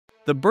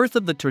The birth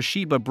of the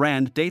Toshiba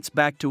brand dates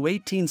back to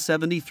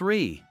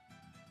 1873.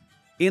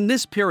 In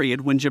this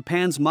period, when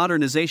Japan's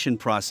modernization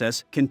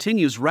process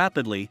continues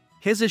rapidly,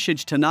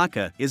 Hisashige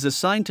Tanaka is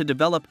assigned to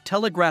develop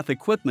telegraph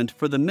equipment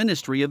for the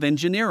Ministry of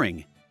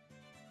Engineering.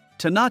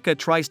 Tanaka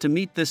tries to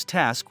meet this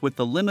task with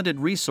the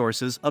limited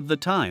resources of the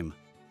time.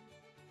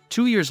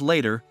 2 years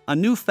later, a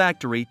new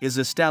factory is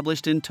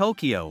established in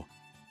Tokyo.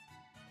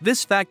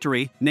 This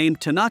factory,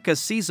 named Tanaka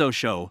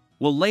Seizosho,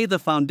 will lay the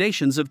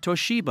foundations of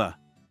Toshiba.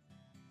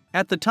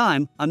 At the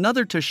time,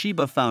 another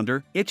Toshiba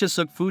founder,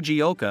 Ichisuke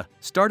Fujioka,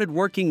 started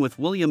working with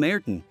William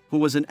Ayrton, who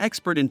was an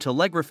expert in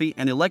telegraphy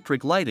and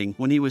electric lighting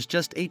when he was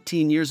just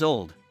 18 years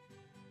old.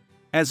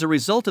 As a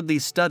result of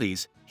these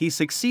studies, he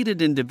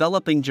succeeded in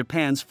developing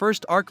Japan's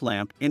first arc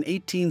lamp in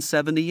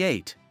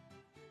 1878.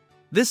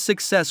 This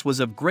success was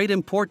of great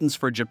importance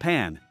for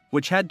Japan,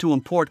 which had to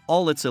import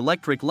all its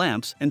electric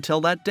lamps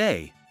until that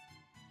day.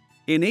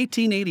 In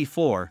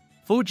 1884,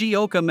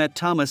 Fujioka met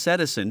Thomas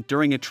Edison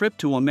during a trip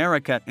to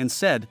America and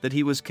said that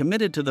he was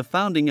committed to the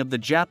founding of the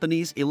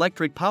Japanese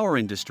electric power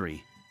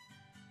industry.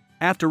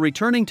 After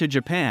returning to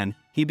Japan,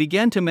 he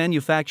began to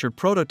manufacture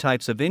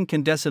prototypes of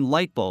incandescent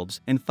light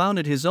bulbs and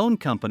founded his own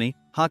company,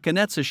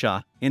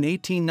 Hakanetsusha, in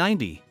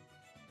 1890.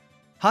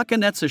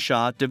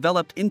 Hakanetsusha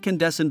developed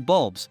incandescent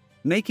bulbs,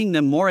 making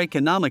them more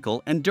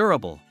economical and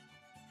durable.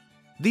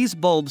 These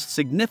bulbs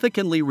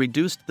significantly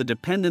reduced the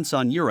dependence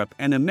on Europe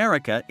and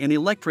America in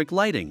electric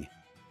lighting.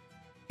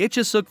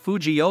 Ichisuke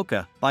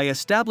Fujioka, by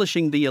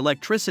establishing the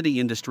electricity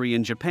industry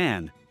in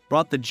Japan,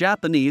 brought the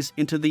Japanese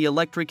into the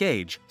electric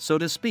age, so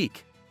to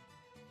speak.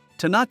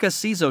 Tanaka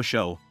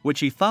Seizosho, which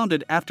he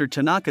founded after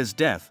Tanaka's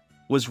death,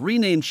 was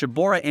renamed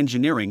Shibora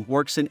Engineering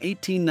Works in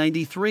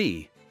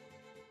 1893.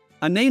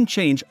 A name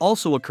change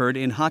also occurred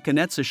in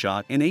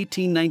Hakanetsusha in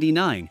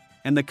 1899,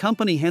 and the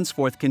company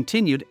henceforth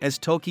continued as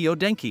Tokyo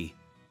Denki.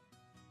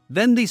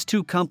 Then these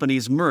two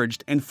companies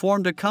merged and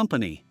formed a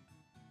company.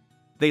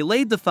 They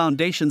laid the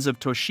foundations of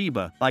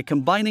Toshiba by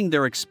combining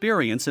their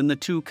experience in the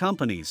two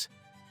companies.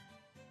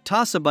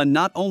 Toshiba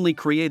not only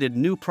created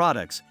new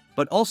products,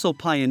 but also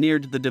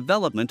pioneered the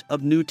development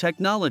of new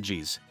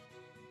technologies.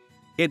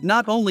 It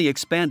not only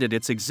expanded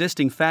its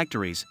existing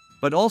factories,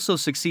 but also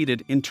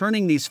succeeded in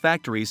turning these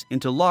factories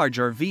into large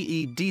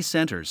R&D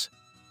centers.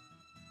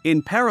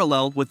 In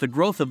parallel with the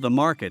growth of the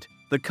market,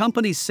 the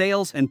company's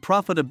sales and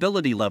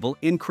profitability level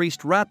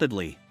increased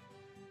rapidly.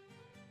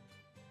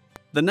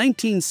 The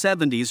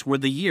 1970s were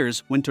the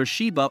years when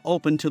Toshiba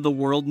opened to the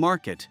world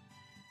market.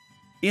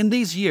 In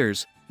these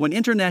years, when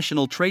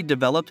international trade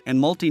developed and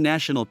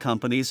multinational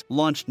companies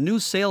launched new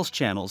sales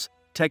channels,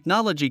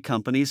 technology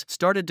companies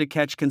started to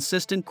catch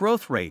consistent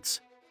growth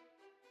rates.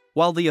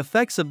 While the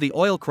effects of the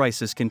oil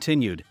crisis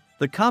continued,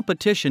 the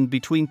competition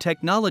between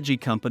technology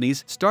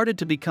companies started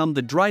to become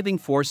the driving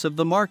force of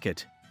the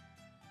market.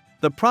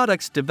 The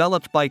products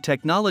developed by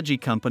technology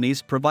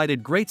companies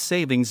provided great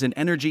savings in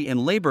energy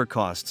and labor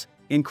costs,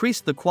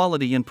 increased the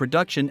quality in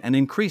production, and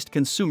increased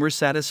consumer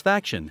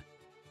satisfaction.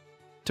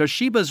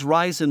 Toshiba's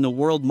rise in the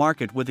world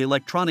market with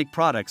electronic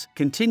products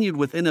continued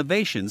with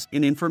innovations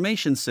in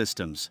information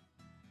systems.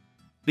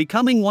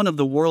 Becoming one of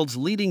the world's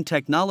leading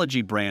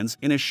technology brands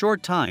in a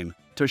short time,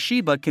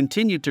 Toshiba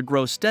continued to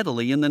grow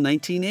steadily in the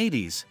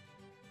 1980s.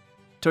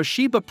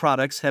 Toshiba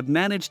products have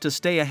managed to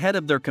stay ahead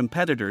of their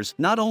competitors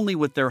not only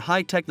with their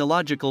high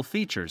technological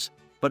features,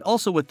 but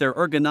also with their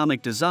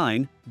ergonomic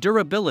design,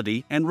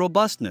 durability, and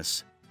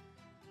robustness.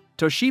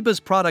 Toshiba's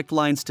product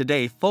lines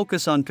today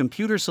focus on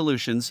computer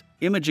solutions,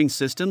 imaging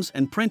systems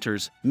and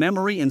printers,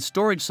 memory and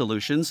storage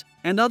solutions,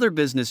 and other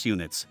business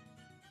units.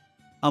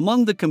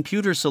 Among the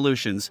computer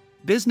solutions,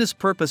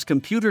 business-purpose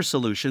computer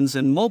solutions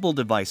and mobile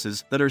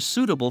devices that are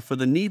suitable for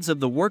the needs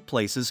of the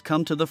workplaces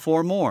come to the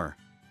fore more.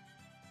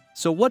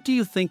 So what do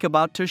you think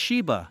about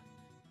Toshiba?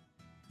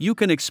 You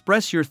can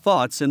express your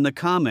thoughts in the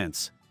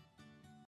comments.